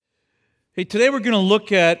Hey, today we're going to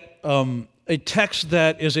look at a text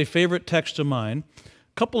that is a favorite text of mine.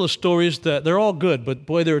 A couple of stories that they're all good, but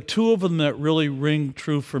boy, there are two of them that really ring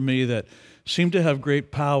true for me that seem to have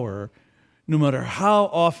great power no matter how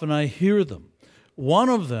often I hear them. One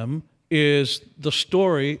of them is the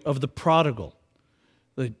story of the prodigal.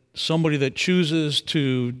 Somebody that chooses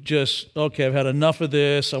to just, okay, I've had enough of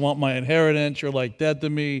this, I want my inheritance, you're like dead to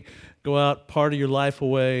me, go out, party your life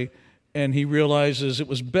away, and he realizes it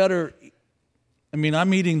was better.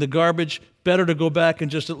 I'm eating the garbage, better to go back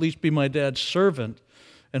and just at least be my dad's servant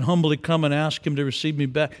and humbly come and ask him to receive me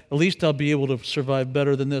back. At least I'll be able to survive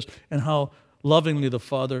better than this. And how lovingly the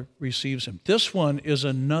Father receives him. This one is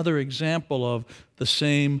another example of the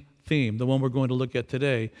same theme, the one we're going to look at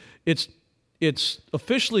today. It's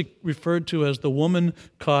officially referred to as the woman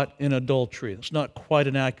caught in adultery. It's not quite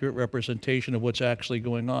an accurate representation of what's actually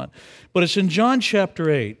going on. But it's in John chapter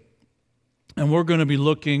 8, and we're going to be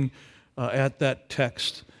looking at that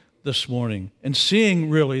text this morning and seeing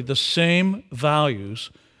really the same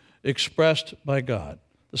values expressed by God,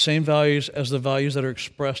 the same values as the values that are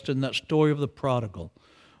expressed in that story of the prodigal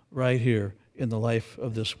right here in the life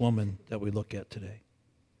of this woman that we look at today.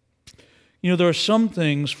 You know, there are some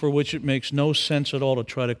things for which it makes no sense at all to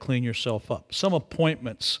try to clean yourself up. Some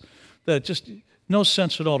appointments that just no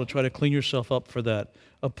sense at all to try to clean yourself up for that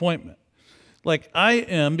appointment. Like I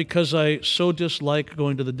am, because I so dislike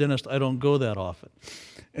going to the dentist, I don't go that often.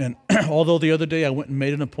 And although the other day I went and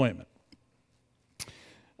made an appointment,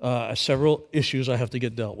 several issues I have to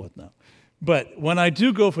get dealt with now. But when I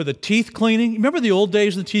do go for the teeth cleaning, remember the old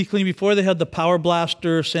days of the teeth cleaning before they had the power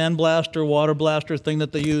blaster, sand blaster, water blaster thing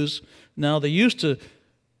that they use? Now they used to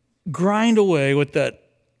grind away with that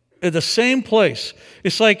at the same place.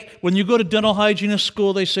 It's like when you go to dental hygienist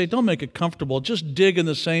school, they say, don't make it comfortable, just dig in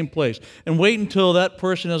the same place and wait until that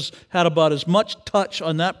person has had about as much touch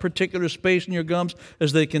on that particular space in your gums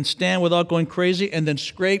as they can stand without going crazy, and then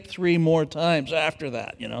scrape 3 more times after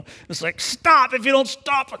that, It's like, stop if you don't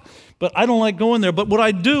stop it. But I don't like going there. But what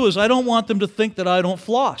I do is I don't want them to think that I don't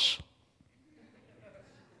floss.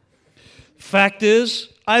 Fact is,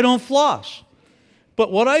 I don't floss.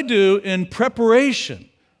 But what I do in preparation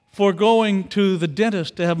for going to the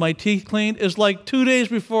dentist to have my teeth cleaned is like 2 days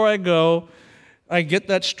before I go, I get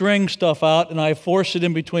that string stuff out and I force it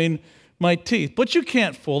in between my teeth. But you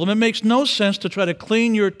can't fool them. It makes no sense to try to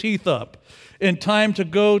clean your teeth up in time to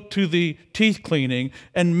go to the teeth cleaning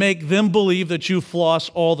and make them believe that you floss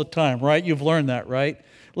all the time, right? You've learned that, right?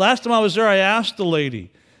 Last time I was there, I asked the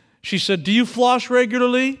lady. She said, do you floss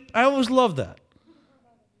regularly? I always love that.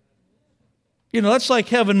 That's like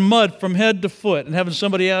having mud from head to foot and having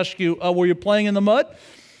somebody ask you, were you playing in the mud?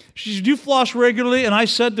 She said, do you floss regularly? And I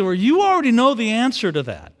said to her, you already know the answer to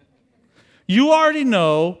that. You already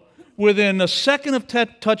know within a second of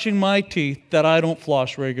touching my teeth that I don't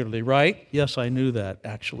floss regularly, right? Yes, I knew that,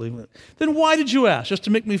 actually. Then why did you ask? Just to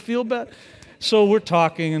make me feel bad? So we're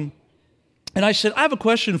talking, and I said, I have a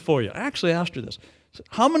question for you. I actually asked her this.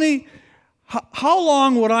 How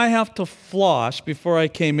long would I have to floss before I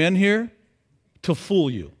came in here to fool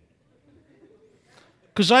you?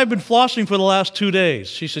 Because I've been flossing for the last 2 days.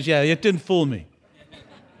 She says, yeah, it didn't fool me.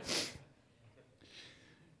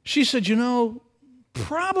 She said,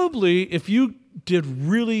 probably if you did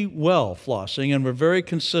really well flossing and were very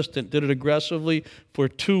consistent, did it aggressively for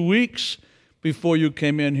 2 weeks before you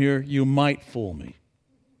came in here, you might fool me.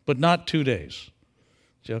 But not 2 days.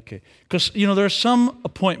 Okay. Because, there are some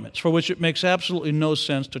appointments for which it makes absolutely no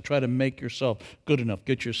sense to try to make yourself good enough,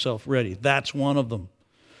 get yourself ready. That's one of them.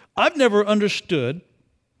 I've never understood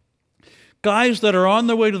guys that are on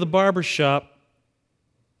their way to the barber shop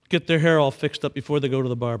get their hair all fixed up before they go to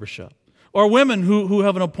the barber shop. Or women who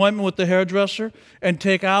have an appointment with the hairdresser and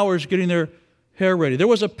take hours getting their hair ready. There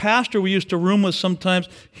was a pastor we used to room with sometimes.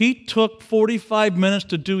 He took 45 minutes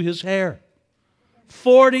to do his hair.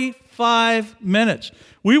 45 minutes.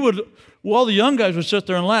 All the young guys would sit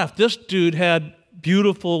there and laugh. This dude had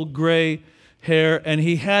beautiful gray hair, and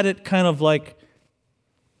he had it kind of like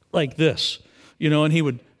this, and he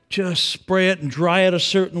would just spray it and dry it a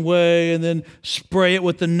certain way, and then spray it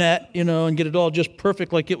with the net, and get it all just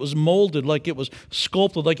perfect, like it was molded, like it was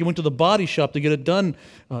sculpted, like you went to the body shop to get it done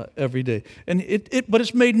every day. And but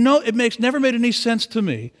it makes never made any sense to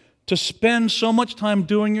me to spend so much time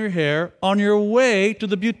doing your hair on your way to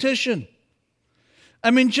the beautician.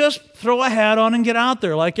 Just throw a hat on and get out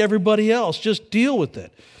there like everybody else. Just deal with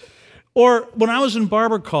it. Or when I was in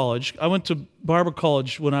barber college, I went to barber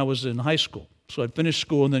college when I was in high school. So I'd finish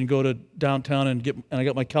school and then go to downtown and I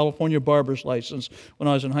got my California barber's license when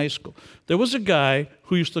I was in high school. There was a guy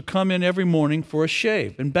who used to come in every morning for a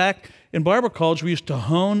shave. And back in barber college, we used to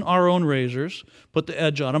hone our own razors, put the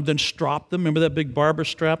edge on them, then strop them. Remember that big barber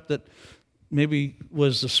strap that maybe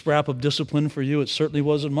was the strap of discipline for you? It certainly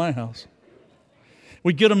was in my house.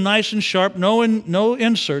 We'd get them nice and sharp, no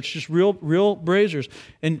inserts, just real razors.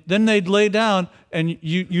 And then they'd lay down, and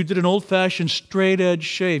you did an old-fashioned straight-edge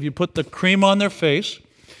shave. You put the cream on their face,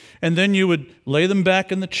 and then you would lay them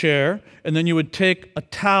back in the chair, and then you would take a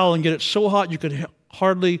towel and get it so hot you could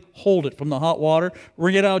hardly hold it from the hot water,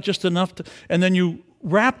 wring it out just enough, and then you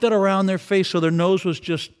wrap that around their face so their nose was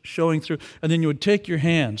just showing through, and then you would take your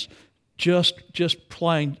hands, just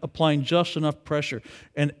applying just enough pressure,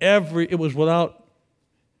 and it was without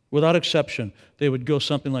exception, they would go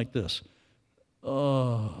something like this.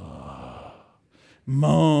 Oh,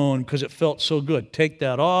 moan, because it felt so good. Take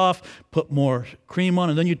that off, put more cream on,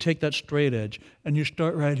 and then you take that straight edge, and you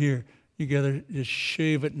start right here. You gotta just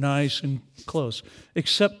shave it nice and close.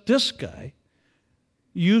 Except this guy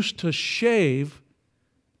used to shave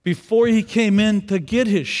before he came in to get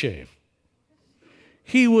his shave.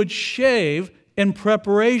 He would shave in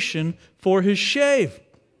preparation for his shave.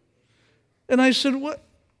 And I said, what?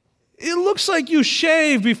 It looks like you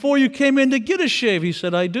shaved before you came in to get a shave. He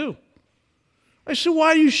said, I do. I said,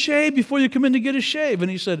 why do you shave before you come in to get a shave? And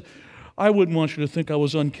he said, I wouldn't want you to think I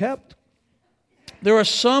was unkept. There are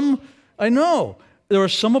some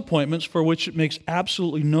appointments for which it makes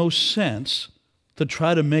absolutely no sense to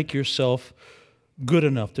try to make yourself good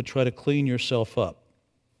enough, to try to clean yourself up.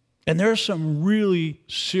 And there are some really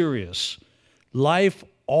serious,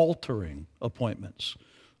 life-altering appointments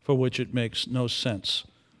for which it makes no sense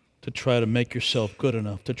to try to make yourself good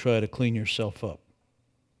enough, to try to clean yourself up.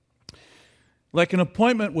 Like an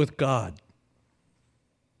appointment with God.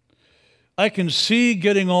 I can see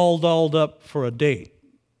getting all dolled up for a date,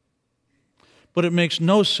 but it makes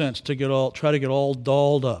no sense to try to get all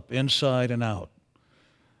dolled up inside and out,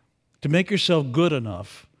 to make yourself good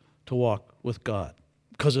enough to walk with God,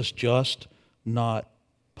 because it's just not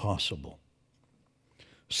possible.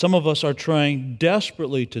 Some of us are trying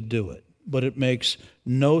desperately to do it, but it makes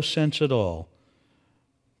no sense at all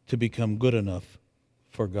to become good enough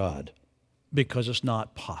for God because it's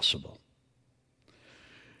not possible.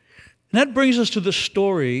 And that brings us to the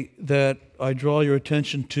story that I draw your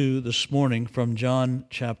attention to this morning from John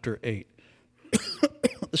chapter 8.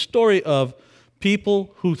 The story of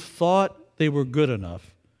people who thought they were good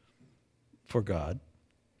enough for God,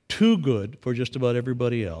 too good for just about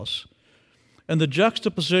everybody else, and the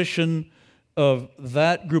juxtaposition of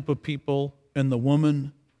that group of people and the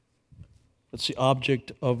woman that's the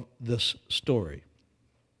object of this story.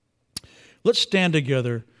 Let's stand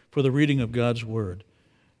together for the reading of God's Word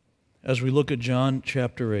as we look at John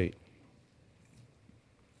chapter 8.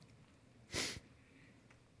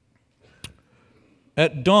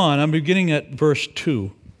 At dawn, I'm beginning at verse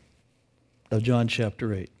 2 of John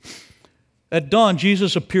chapter 8. At dawn,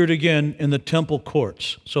 Jesus appeared again in the temple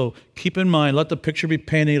courts. So keep in mind, let the picture be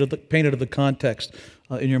painted of the context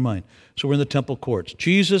in your mind. So we're in the temple courts.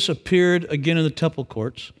 Jesus appeared again in the temple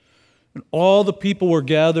courts, and all the people were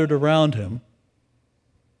gathered around him,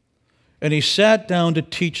 and he sat down to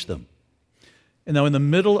teach them. And now in the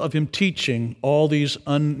middle of him teaching all these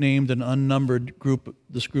unnamed and unnumbered group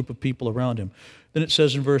of people around him, then it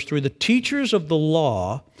says in verse 3, the teachers of the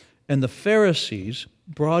law and the Pharisees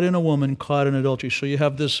brought in a woman caught in adultery. So you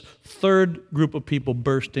have this third group of people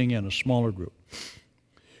bursting in, a smaller group.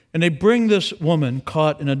 And they bring this woman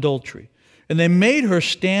caught in adultery. And they made her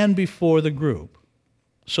stand before the group.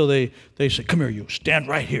 So they say, come here, you, stand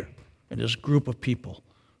right here. And this group of people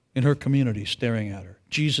in her community staring at her.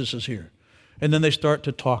 Jesus is here. And then they start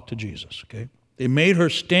to talk to Jesus, okay? They made her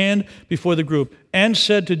stand before the group and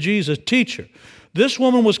said to Jesus, Teacher, this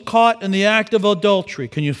woman was caught in the act of adultery.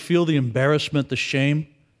 Can you feel the embarrassment, the shame?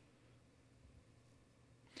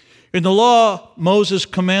 In the law, Moses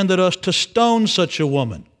commanded us to stone such a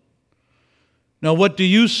woman. Now, what do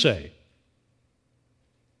you say?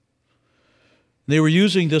 They were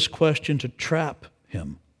using this question to trap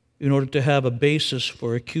him in order to have a basis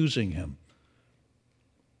for accusing him.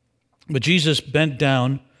 But Jesus bent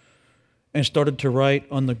down and started to write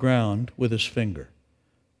on the ground with his finger.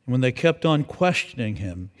 And when they kept on questioning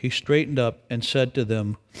him, he straightened up and said to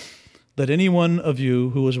them, Let any one of you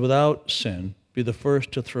who is without sin be the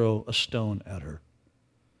first to throw a stone at her.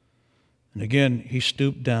 And again he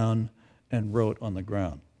stooped down and wrote on the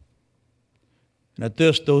ground. And at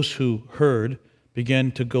this, those who heard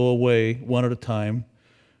began to go away one at a time,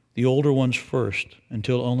 the older ones first,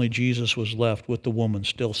 until only Jesus was left with the woman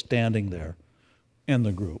still standing there and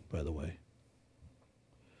the group, by the way.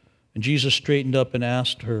 And Jesus straightened up and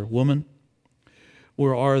asked her, "Woman,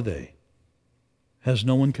 where are they? Has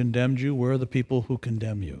no one condemned you? Where are the people who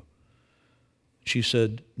condemn you?" She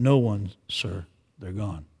said, "No one, sir. They're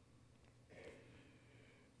gone."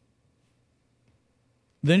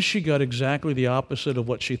 Then she got exactly the opposite of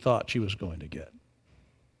what she thought she was going to get.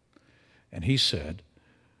 And he said,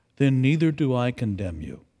 "Then neither do I condemn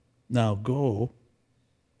you. Now go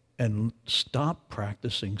and stop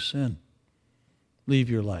practicing sin.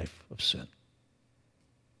 Leave your life of sin."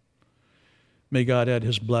 May God add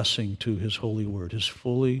his blessing to his holy word, his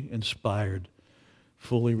fully inspired,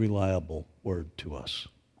 fully reliable word to us.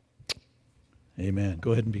 Amen.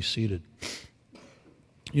 Go ahead and be seated.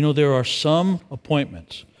 You know, there are some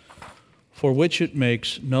appointments for which it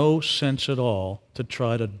makes no sense at all to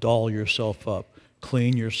try to doll yourself up,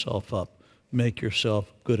 clean yourself up, make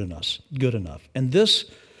yourself good enough. And this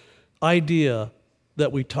idea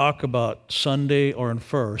that we talk about Sunday or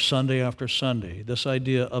infer Sunday after Sunday, this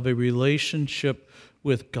idea of a relationship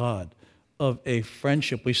with God, of a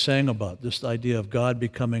friendship, we sang about this idea of God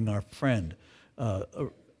becoming our friend.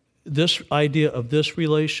 This idea of this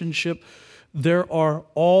relationship, there are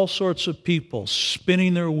all sorts of people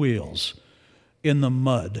spinning their wheels in the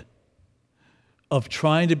mud of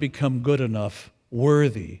trying to become good enough,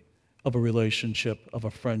 worthy of a relationship, of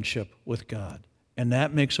a friendship with God. And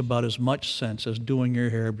that makes about as much sense as doing your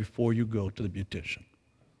hair before you go to the beautician.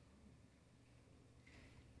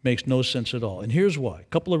 Makes no sense at all. And here's why. A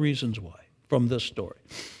couple of reasons why from this story.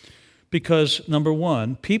 Because, number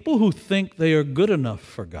one, people who think they are good enough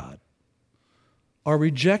for God are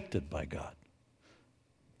rejected by God.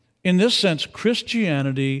 In this sense,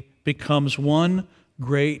 Christianity becomes one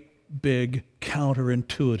great, big,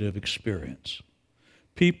 counterintuitive experience.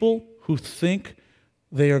 People who think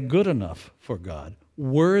they are good enough for God,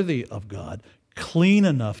 worthy of God, clean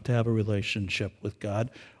enough to have a relationship with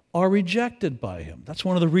God, are rejected by him. That's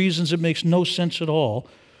one of the reasons it makes no sense at all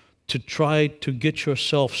to try to get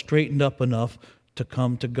yourself straightened up enough to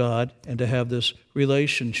come to God and to have this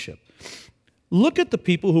relationship. Look at the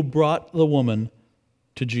people who brought the woman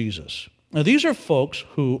to Jesus. Now, these are folks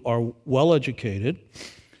who are well-educated,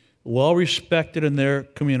 well-respected in their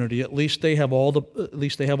community. At least they have all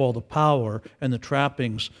the power and the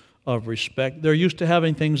trappings of respect. They're used to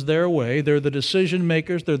having things their way. They're the decision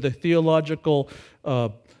makers. They're the theological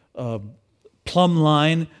plumb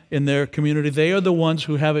line in their community. They are the ones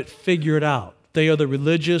who have it figured out. They are the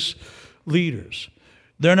religious leaders.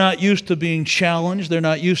 They're not used to being challenged. They're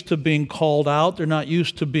not used to being called out. They're not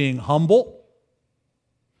used to being humble.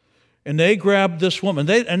 And they grabbed this woman.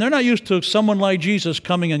 And they're not used to someone like Jesus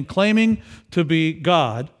coming and claiming to be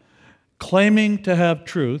God, claiming to have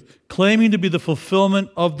truth, claiming to be the fulfillment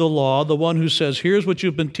of the law, the one who says, "Here's what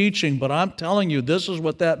you've been teaching, but I'm telling you, this is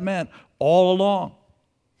what that meant all along."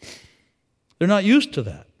 They're not used to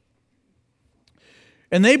that.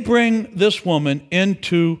 And they bring this woman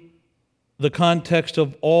into the context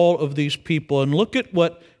of all of these people. And look at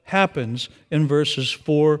what happens in verses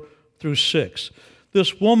 4 through 6.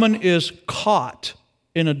 This woman is caught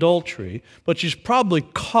in adultery, but she's probably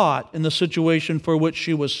caught in the situation for which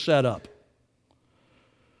she was set up.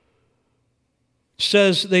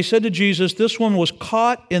 They said to Jesus, this woman was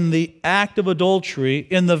caught in the act of adultery,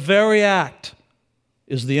 in the very act,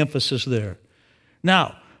 is the emphasis there.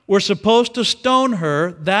 Now, we're supposed to stone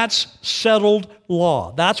her. That's settled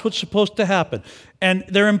law. That's what's supposed to happen. And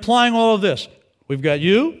they're implying all of this. We've got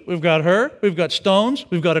you, we've got her, we've got stones,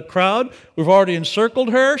 we've got a crowd, we've already encircled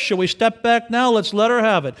her. Shall we step back now? Let's let her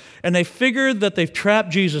have it. And they figured that they've trapped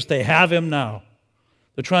Jesus. They have him now.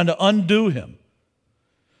 They're trying to undo him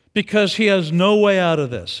because he has no way out of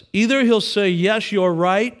this. Either he'll say, yes, you're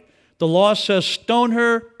right. The law says stone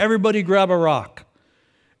her, everybody grab a rock.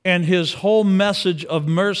 And his whole message of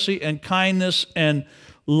mercy and kindness and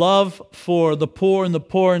love for the poor and the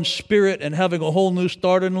poor in spirit and having a whole new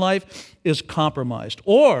start in life is compromised.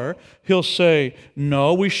 Or he'll say,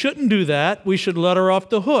 no, we shouldn't do that. We should let her off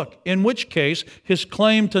the hook. In which case, his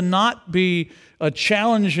claim to not be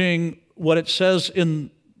challenging what it says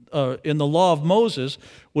in the law of Moses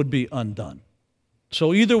would be undone.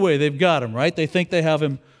 So either way, they've got him, right? They think they have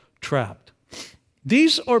him trapped.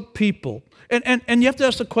 These are people, and you have to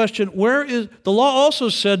ask the question, where is, the law also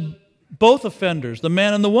said both offenders, the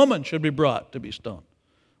man and the woman, should be brought to be stoned.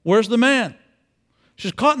 Where's the man?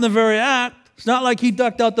 She's caught in the very act. It's not like he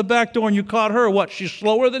ducked out the back door and you caught her. What, she's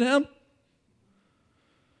slower than him?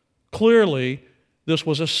 Clearly, this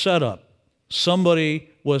was a setup. Somebody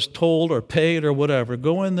was told or paid or whatever,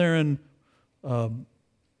 go in there and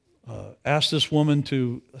ask this woman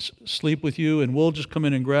to sleep with you, and we'll just come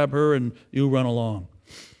in and grab her, and you run along.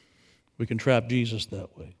 We can trap Jesus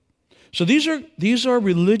that way. So these are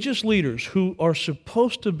religious leaders who are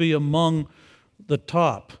supposed to be among the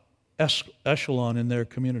top echelon in their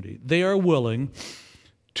community. They are willing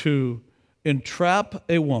to entrap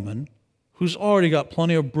a woman who's already got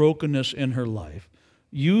plenty of brokenness in her life,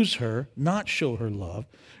 use her, not show her love,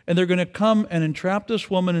 and they're going to come and entrap this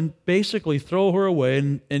woman and basically throw her away,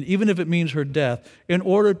 and even if it means her death, in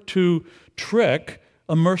order to trick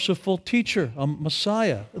a merciful teacher, a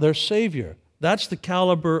Messiah, their Savior. That's the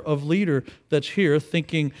caliber of leader that's here,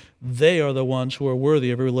 thinking they are the ones who are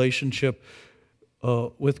worthy of a relationship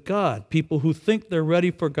with God. People who think they're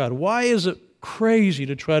ready for God. Why is it crazy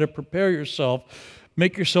to try to prepare yourself,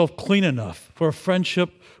 make yourself clean enough for a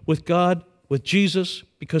friendship with God, with Jesus?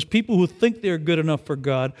 Because people who think they're good enough for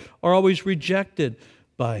God are always rejected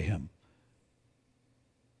by Him.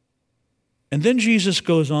 And then Jesus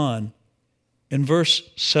goes on in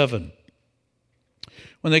verse 7.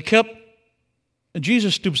 When they kept,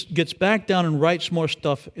 Jesus gets back down and writes more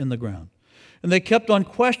stuff in the ground. And they kept on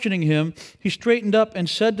questioning him. He straightened up and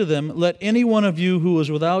said to them, "Let any one of you who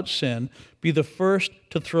is without sin be the first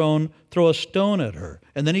to throw a stone at her."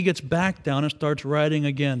 And then he gets back down and starts writing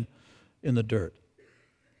again in the dirt.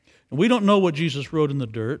 And we don't know what Jesus wrote in the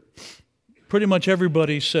dirt. Pretty much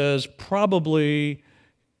everybody says probably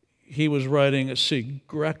he was writing,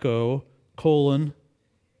 Greco, and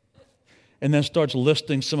then starts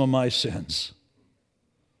listing some of my sins.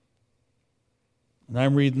 And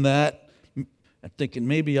I'm reading that. I'm thinking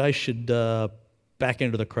maybe I should back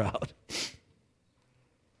into the crowd.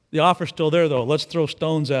 The offer's still there, though. Let's throw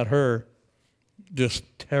stones at her. Just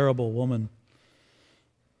terrible woman.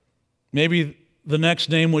 Maybe the next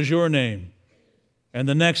name was your name, and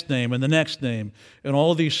the next name, and the next name, and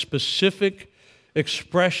all these specific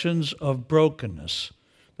expressions of brokenness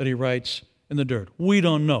that he writes in the dirt. We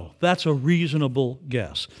don't know. That's a reasonable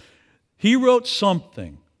guess. He wrote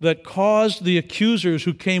something that caused the accusers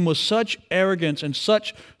who came with such arrogance and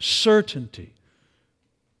such certainty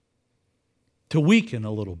to weaken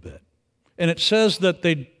a little bit. And it says that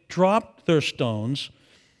they dropped their stones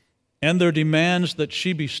and their demands that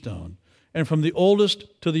she be stoned, and from the oldest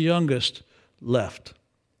to the youngest left,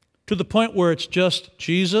 to the point where it's just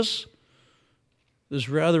Jesus, this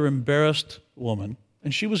rather embarrassed woman,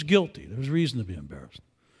 and she was guilty. There was reason to be embarrassed.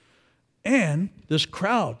 And this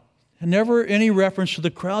crowd. And never any reference to the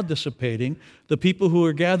crowd dissipating. The people who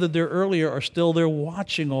were gathered there earlier are still there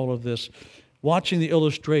watching all of this, watching the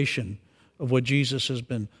illustration of what Jesus has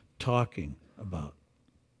been talking about.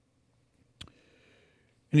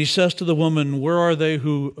 And he says to the woman, "Where are they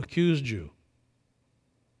who accused you?"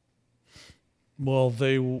 Well,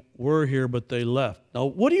 they were here, but they left. Now,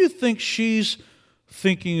 what do you think she's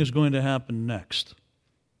thinking is going to happen next?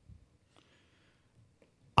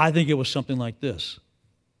 I think it was something like this.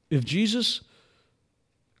 If Jesus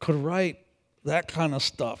could write that kind of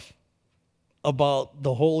stuff about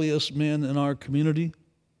the holiest men in our community,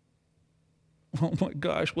 oh my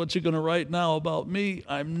gosh, what's he going to write now about me?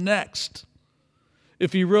 I'm next.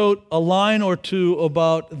 If he wrote a line or two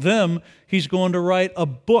about them, he's going to write a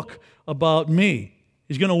book about me.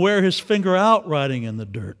 He's going to wear his finger out writing in the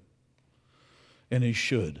dirt. And he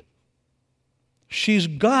should. She's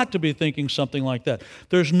got to be thinking something like that.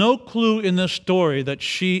 There's no clue in this story that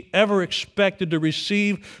she ever expected to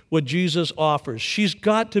receive what Jesus offers. She's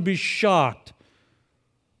got to be shocked.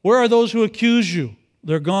 Where are those who accuse you?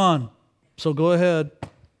 They're gone. So go ahead.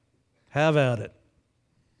 Have at it.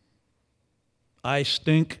 I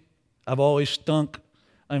stink. I've always stunk.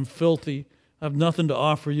 I'm filthy. I have nothing to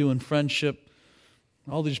offer you in friendship.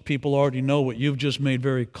 All these people already know what you've just made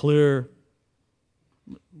very clear.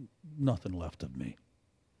 Nothing left of me.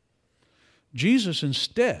 Jesus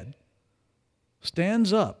instead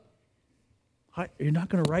stands up. You're not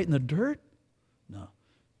going to write in the dirt? No.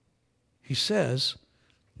 He says,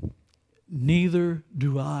 "Neither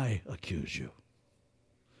do I accuse you."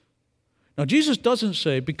 Now, Jesus doesn't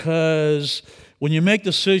say, because when you make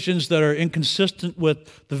decisions that are inconsistent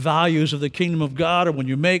with the values of the kingdom of God, or when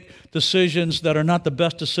you make decisions that are not the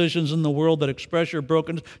best decisions in the world that express your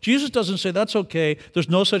brokenness, Jesus doesn't say that's okay. There's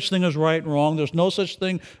no such thing as right and wrong. There's no such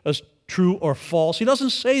thing as true or false. He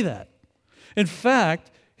doesn't say that. In fact,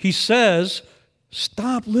 he says,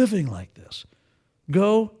 stop living like this.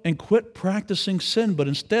 Go and quit practicing sin. But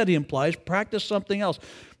instead, he implies, practice something else.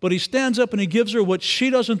 But he stands up and he gives her what she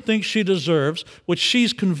doesn't think she deserves, what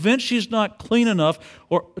she's convinced she's not clean enough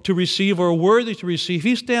or to receive or worthy to receive.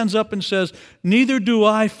 He stands up and says, "Neither do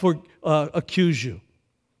I accuse you.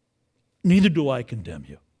 Neither do I condemn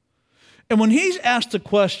you." And when he's asked the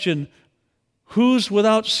question, who's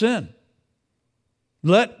without sin?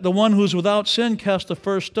 Let the one who's without sin cast the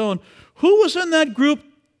first stone. Who was in that group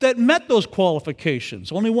that met those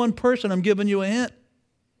qualifications? Only one person. I'm giving you a hint.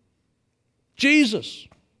 Jesus.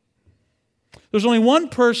 There's only one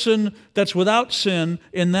person that's without sin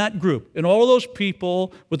in that group. And all those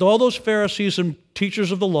people, with all those Pharisees and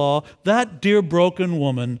teachers of the law, that dear broken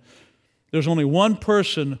woman, there's only one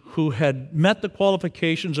person who had met the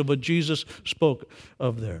qualifications of what Jesus spoke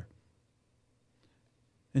of there.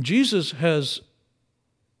 And Jesus has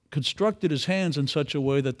constructed his hands in such a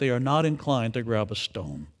way that they are not inclined to grab a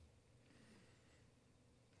stone.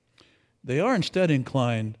 They are instead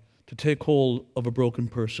inclined to take hold of a broken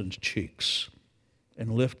person's cheeks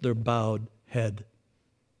and lift their bowed head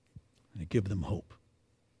and give them hope.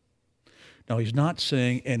 Now, he's not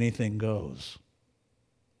saying anything goes,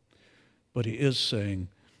 but he is saying,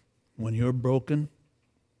 when you're broken,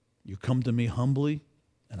 you come to me humbly,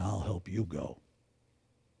 and I'll help you go.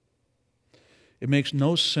 It makes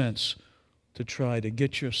no sense to try to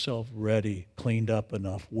get yourself ready, cleaned up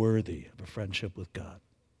enough, worthy of a friendship with God.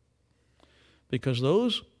 Because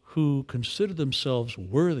those who consider themselves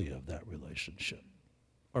worthy of that relationship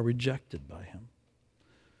are rejected by him.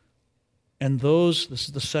 And those, this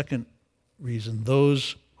is the second reason,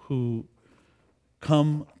 those who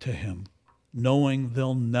come to him knowing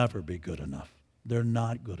they'll never be good enough. They're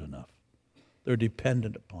not good enough. They're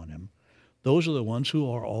dependent upon him. Those are the ones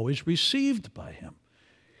who are always received by him.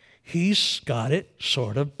 He's got it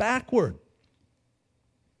sort of backward.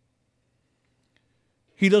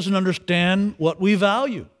 He doesn't understand what we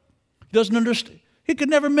value. He doesn't understand. He could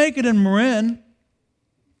never make it in Marin.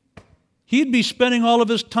 He'd be spending all of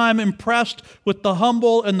his time impressed with the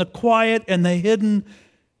humble and the quiet and the hidden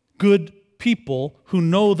good people who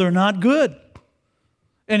know they're not good.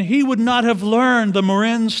 And he would not have learned the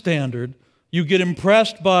Marin standard. You get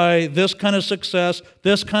impressed by this kind of success,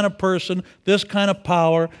 this kind of person, this kind of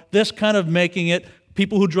power, this kind of making it,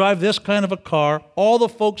 people who drive this kind of a car, all the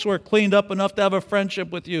folks who are cleaned up enough to have a friendship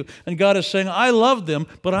with you. And God is saying, I love them,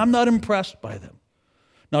 but I'm not impressed by them.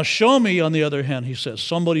 Now show me, on the other hand, he says,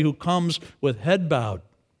 somebody who comes with head bowed,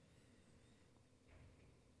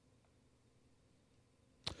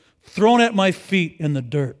 thrown at my feet in the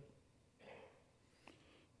dirt,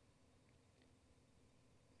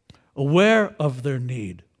 aware of their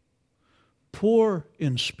need, poor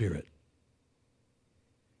in spirit.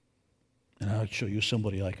 And I'll show you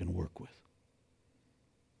somebody I can work with.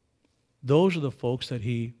 Those are the folks that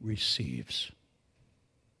he receives.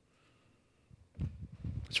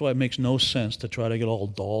 That's why it makes no sense to try to get all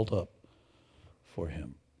dolled up for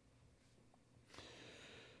him.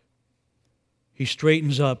 He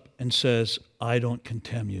straightens up and says, I don't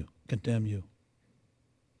condemn you.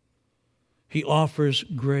 He offers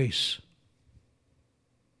grace.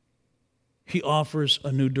 He offers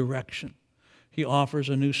a new direction. He offers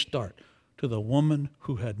a new start to the woman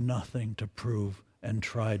who had nothing to prove and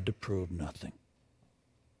tried to prove nothing.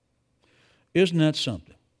 Isn't that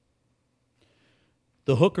something?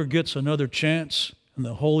 The hooker gets another chance, and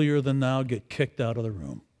the holier-than-thou get kicked out of the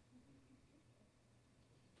room.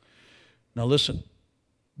 Now listen,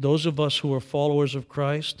 those of us who are followers of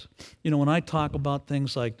Christ, when I talk about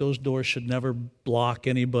things like those doors should never block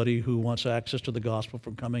anybody who wants access to the gospel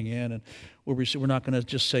from coming in, and we're not going to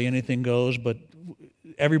just say anything goes, but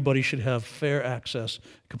everybody should have fair access,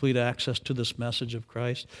 complete access to this message of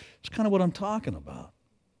Christ. It's kind of what I'm talking about.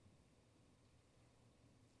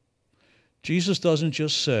 Jesus doesn't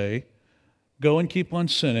just say, go and keep on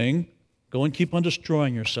sinning, go and keep on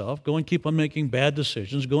destroying yourself, go and keep on making bad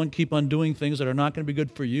decisions, go and keep on doing things that are not going to be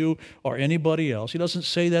good for you or anybody else. He doesn't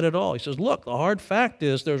say that at all. He says, look, the hard fact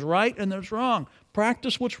is there's right and there's wrong.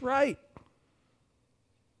 Practice what's right.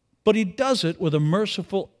 But he does it with a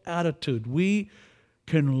merciful attitude. We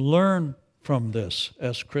can learn from this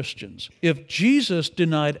as Christians. If Jesus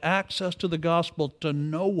denied access to the gospel to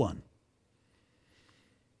no one,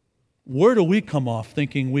 where do we come off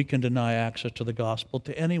thinking we can deny access to the gospel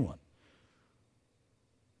to anyone?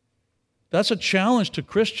 That's a challenge to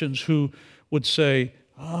Christians who would say,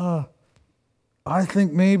 I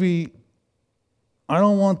think maybe I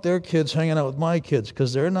don't want their kids hanging out with my kids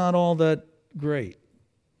because they're not all that great.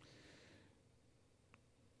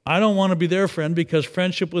 I don't want to be their friend because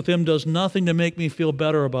friendship with them does nothing to make me feel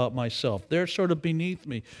better about myself. They're sort of beneath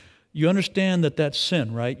me. You understand that that's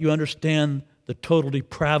sin, right? You understand the total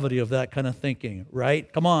depravity of that kind of thinking,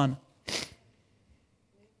 right? Come on.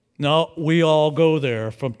 No, we all go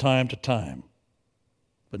there from time to time,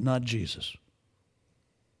 but not Jesus.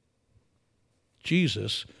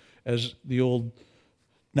 Jesus, as the old,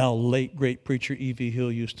 now late great preacher E.V.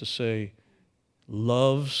 Hill used to say,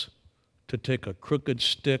 loves to take a crooked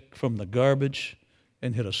stick from the garbage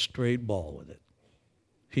and hit a straight ball with it.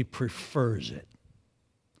 He prefers it.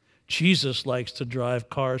 Jesus likes to drive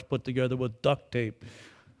cars put together with duct tape,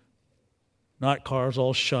 not cars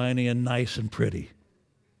all shiny and nice and pretty.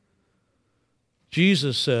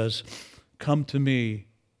 Jesus says, "Come to me,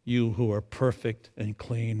 you who are perfect and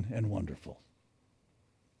clean and wonderful."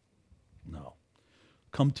 No.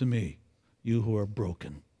 Come to me, you who are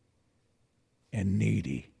broken and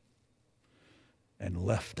needy and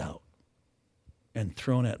left out and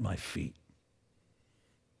thrown at my feet.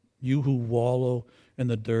 You who wallow in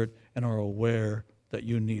the dirt and are aware that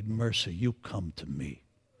you need mercy, you come to me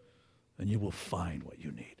and you will find what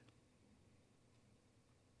you need.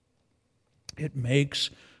 It makes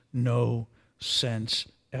no sense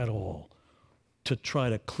at all to try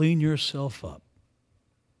to clean yourself up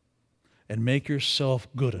and make yourself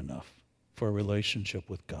good enough for a relationship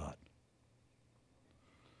with God.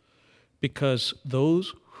 Because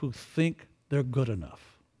those who think they're good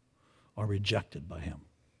enough are rejected by Him.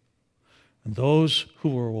 And those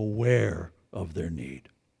who are aware of their need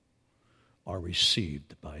are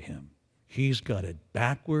received by Him. He's got it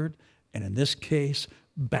backward, and in this case,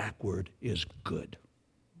 backward is good.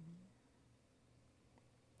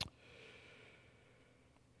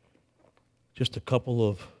 Just a couple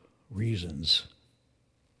of reasons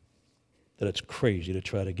that it's crazy to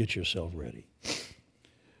try to get yourself ready.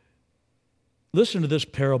 Listen to this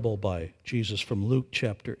parable by Jesus from Luke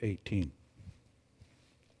chapter 18.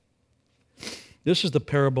 This is the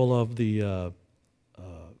parable of the,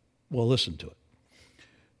 listen to it.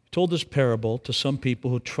 He told this parable to some people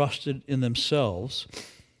who trusted in themselves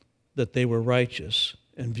that they were righteous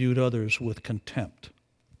and viewed others with contempt.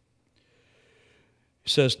 He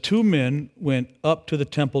says, 2 men went up to the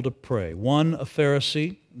temple to pray, one a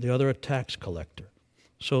Pharisee, the other a tax collector.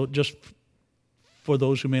 So just for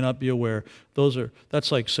those who may not be aware,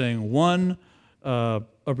 that's like saying one a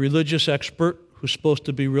religious expert who's supposed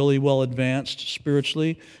to be really well advanced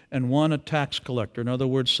spiritually, and one a tax collector. In other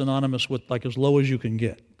words, synonymous with like as low as you can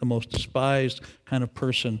get, the most despised kind of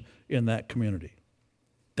person in that community.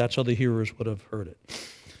 That's how the hearers would have heard it.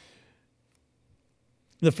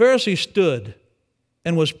 The Pharisee stood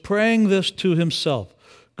and was praying this to himself.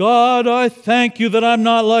 God, I thank you that I'm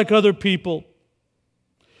not like other people.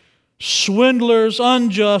 Swindlers,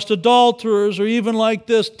 unjust, adulterers, or even like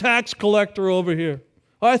this tax collector over here.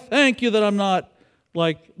 I thank you that I'm not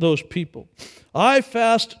like those people. I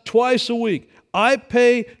fast twice a week. I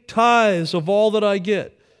pay tithes of all that I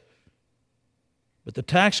get. But the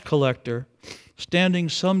tax collector, standing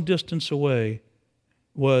some distance away,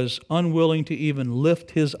 was unwilling to even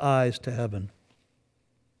lift his eyes to heaven.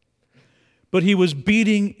 But he was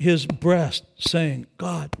beating his breast, saying,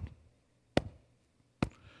 God,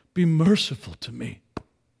 be merciful to me,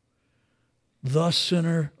 the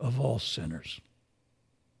sinner of all sinners.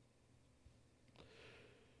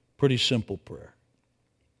 Pretty simple prayer.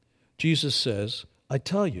 Jesus says, I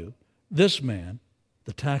tell you, this man,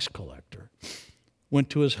 the tax collector,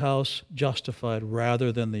 went to his house justified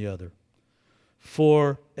rather than the other.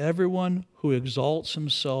 For everyone who exalts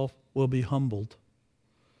himself will be humbled,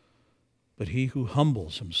 but he who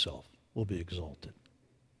humbles himself will be exalted.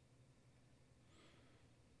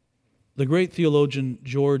 The great theologian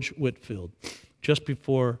George Whitefield, just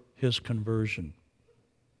before his conversion,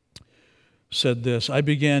 said this, I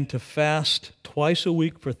began to fast twice a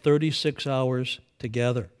week for 36 hours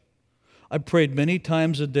together. I prayed many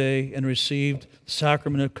times a day and received the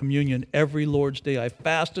sacrament of communion every Lord's Day. I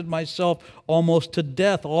fasted myself almost to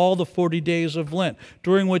death all the 40 days of Lent,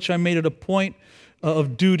 during which I made it a point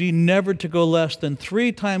of duty never to go less than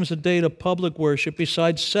 3 times a day to public worship,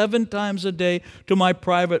 besides 7 times a day to my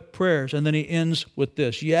private prayers. And then he ends with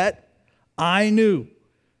this, yet I knew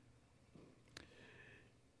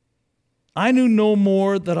no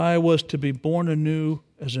more that I was to be born anew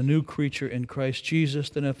as a new creature in Christ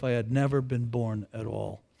Jesus than if I had never been born at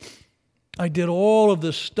all. I did all of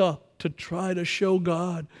this stuff to try to show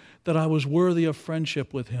God that I was worthy of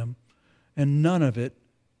friendship with Him, and none of it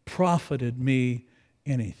profited me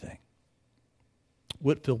anything.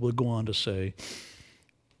 Whitefield would go on to say,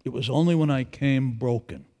 it was only when I came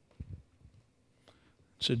broken.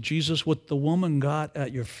 Said, Jesus, what the woman got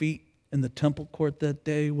at your feet in the temple court that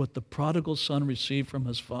day, what the prodigal son received from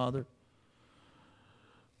his father,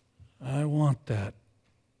 I want that.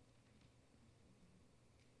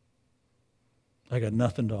 I got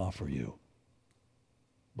nothing to offer you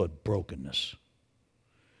but brokenness.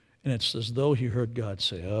 And it's as though he heard God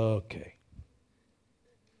say, okay,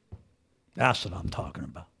 that's what I'm talking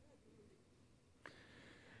about.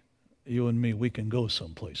 You and me, we can go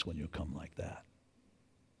someplace when you come like that.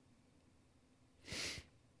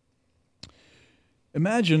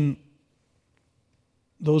 Imagine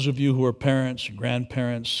those of you who are parents,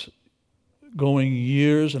 grandparents, going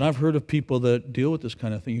years, and I've heard of people that deal with this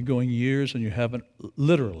kind of thing, you're going years and you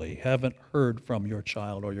literally haven't heard from your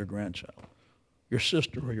child or your grandchild, your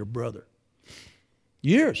sister or your brother.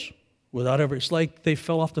 Years without ever, it's like they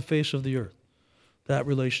fell off the face of the earth. That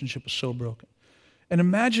relationship is so broken. And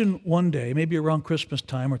imagine one day, maybe around Christmas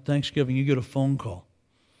time or Thanksgiving, you get a phone call.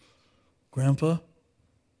 Grandpa,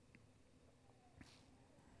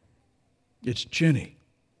 it's Jenny.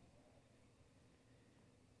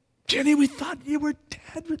 Jenny, we thought you were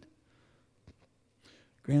dead. But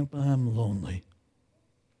Grandpa, I'm lonely.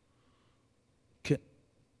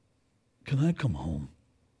 Can I come home?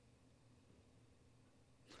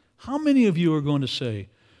 How many of you are going to say,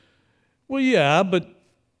 well, yeah, but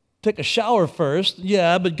take a shower first.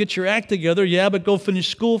 Yeah, but get your act together. Yeah, but go finish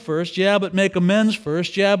school first. Yeah, but make amends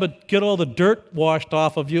first. Yeah, but get all the dirt washed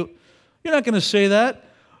off of you. You're not going to say that.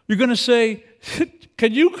 You're going to say,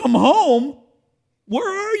 can you come home? Where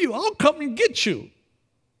are you? I'll come and get you.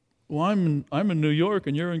 Well, I'm in New York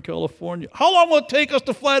and you're in California. How long will it take us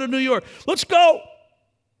to fly to New York? Let's go.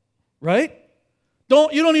 Right?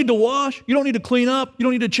 You don't need to wash. You don't need to clean up. You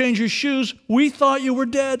don't need to change your shoes. We thought you were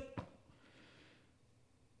dead.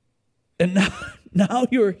 And now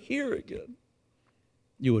you're here again.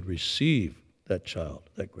 You would receive that child,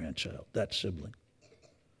 that grandchild, that sibling.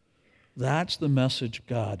 That's the message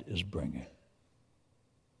God is bringing.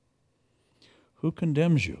 Who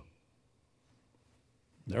condemns you?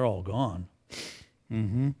 They're all gone.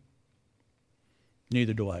 Neither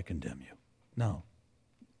do I condemn you. No.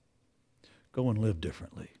 Go and live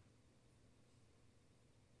differently.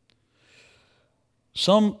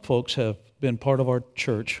 Some folks have been part of our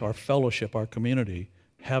church, our fellowship, our community,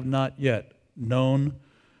 have not yet known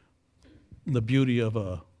the beauty of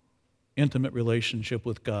an intimate relationship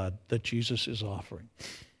with God that Jesus is offering.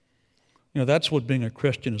 That's what being a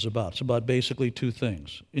Christian is about. It's about basically two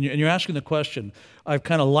things. And you're asking the question, I've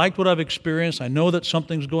kind of liked what I've experienced. I know that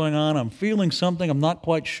something's going on. I'm feeling something. I'm not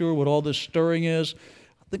quite sure what all this stirring is.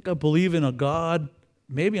 I think I believe in a God.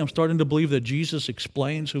 Maybe I'm starting to believe that Jesus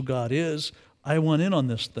explains who God is. I want in on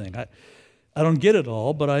this thing. I don't get it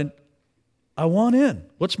all, but I want in.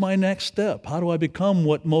 What's my next step? How do I become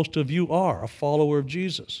what most of you are, a follower of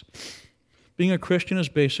Jesus? Being a Christian is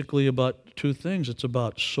basically about two things. It's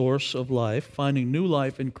about source of life, finding new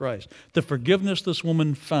life in Christ. The forgiveness this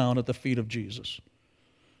woman found at the feet of Jesus.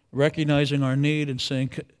 Recognizing our need and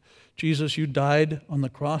saying, Jesus, you died on the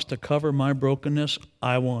cross to cover my brokenness.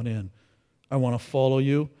 I want in. I want to follow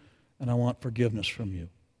you, and I want forgiveness from you.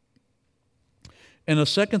 And the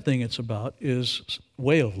second thing it's about is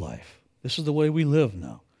way of life. This is the way we live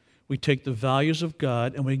now. We take the values of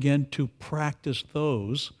God and we begin to practice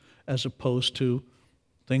those as opposed to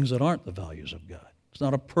things that aren't the values of God. It's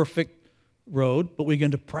not a perfect road, but we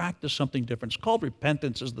begin to practice something different. It's called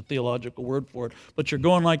repentance is the theological word for it. But you're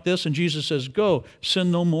going like this, and Jesus says, go,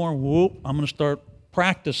 sin no more. Whoop, I'm going to start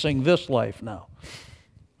practicing this life now.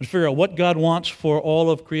 To figure out what God wants for all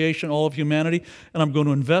of creation, all of humanity, and I'm going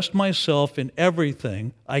to invest myself in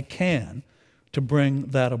everything I can to bring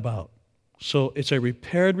that about. So it's a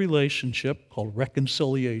repaired relationship called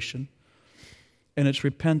reconciliation, and it's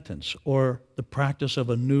repentance, or the practice of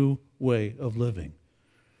a new way of living.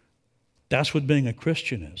 That's what being a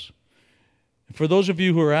Christian is. And for those of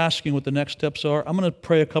you who are asking what the next steps are, I'm going to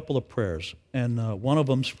pray a couple of prayers, and one of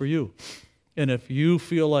them's for you. And if you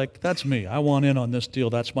feel like, that's me, I want in on this deal,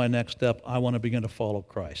 that's my next step, I want to begin to follow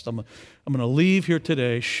Christ. I'm going to leave here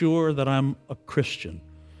today sure that I'm a Christian.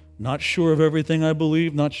 Not sure of everything I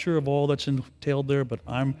believe, not sure of all that's entailed there, but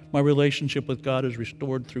my relationship with God is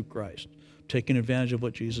restored through Christ, taking advantage of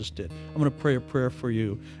what Jesus did. I'm going to pray a prayer for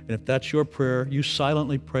you. And if that's your prayer, you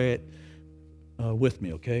silently pray it with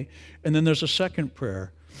me, okay? And then there's a second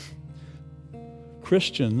prayer.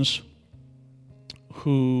 Christians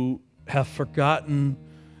who have forgotten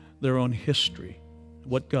their own history,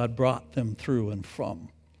 what God brought them through and from.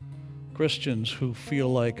 Christians who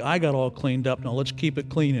feel like, I got all cleaned up, now let's keep it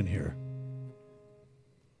clean in here.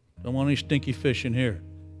 Don't want any stinky fish in here.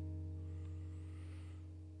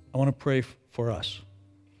 I want to pray for us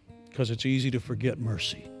because it's easy to forget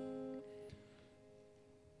mercy.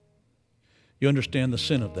 You understand the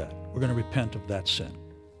sin of that. We're going to repent of that sin.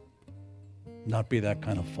 Not be that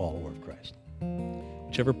kind of follower of Christ.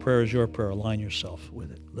 Whichever prayer is your prayer, align yourself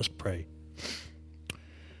with it. Let's pray.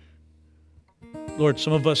 Lord,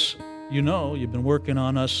 some of us, you've been working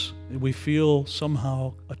on us. We feel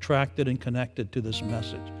somehow attracted and connected to this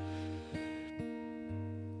message.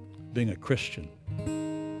 Being a Christian.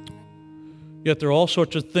 Yet there are all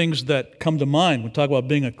sorts of things that come to mind when we talk about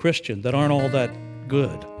being a Christian that aren't all that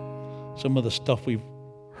good. Some of the stuff we've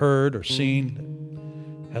heard or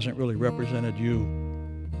seen hasn't really represented you.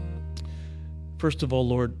 First of all,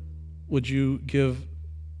 Lord, would you give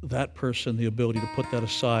that person the ability to put that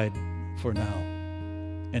aside for now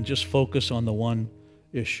and just focus on the one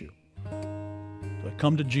issue? Do I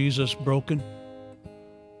come to Jesus broken?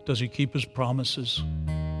 Does he keep his promises?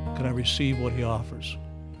 Can I receive what he offers?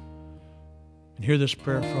 And hear this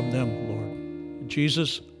prayer from them, Lord.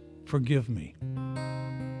 Jesus, forgive me.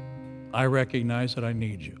 I recognize that I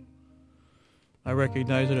need you. I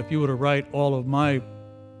recognize that if you were to write all of my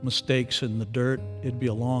mistakes in the dirt, it'd be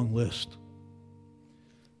a long list.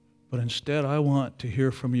 But instead, I want to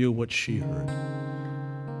hear from you what she heard.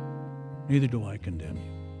 Neither do I condemn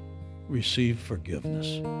you. Receive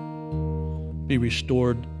forgiveness. Be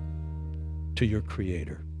restored to your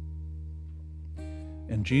Creator.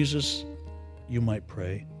 And Jesus, you might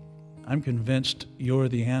pray, I'm convinced you're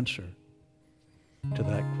the answer to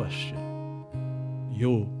that question.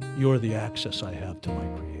 You're the access I have to my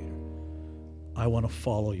Creator. I want to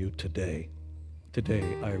follow you today. Today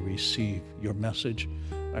I receive your message.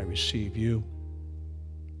 I receive you.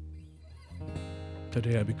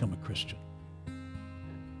 Today I become a Christian.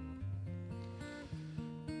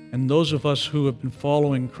 And those of us who have been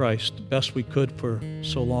following Christ the best we could for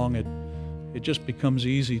so long, it just becomes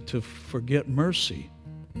easy to forget mercy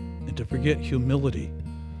and to forget humility,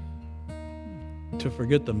 to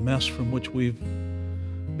forget the mess from which we've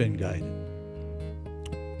been guided.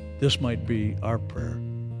 This might be our prayer.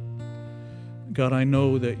 God, I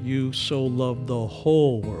know that you so loved the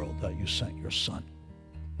whole world that you sent your Son.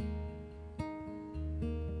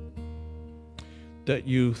 That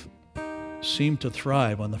you seem to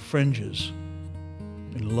thrive on the fringes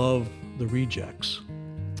and love the rejects,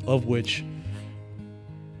 of which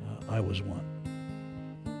I was one.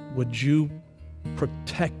 Would you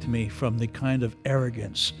protect me from the kind of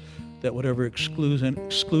arrogance that would ever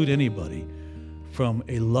exclude anybody from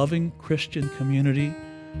a loving Christian community,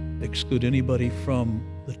 exclude anybody from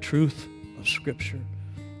the truth of Scripture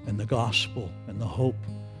and the gospel and the hope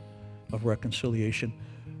of reconciliation.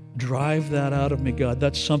 Drive that out of me, God.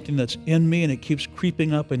 That's something that's in me and it keeps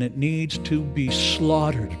creeping up and it needs to be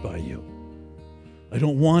slaughtered by you. I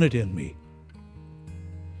don't want it in me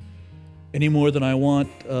any more than I want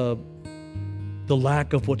the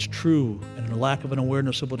lack of what's true and the lack of an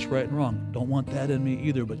awareness of what's right and wrong. Don't want that in me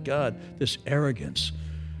either. But God, this arrogance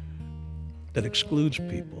that excludes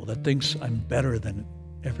people, that thinks I'm better than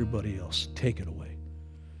everybody else, take it away.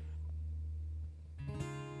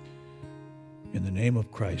 In the name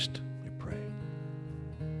of Christ,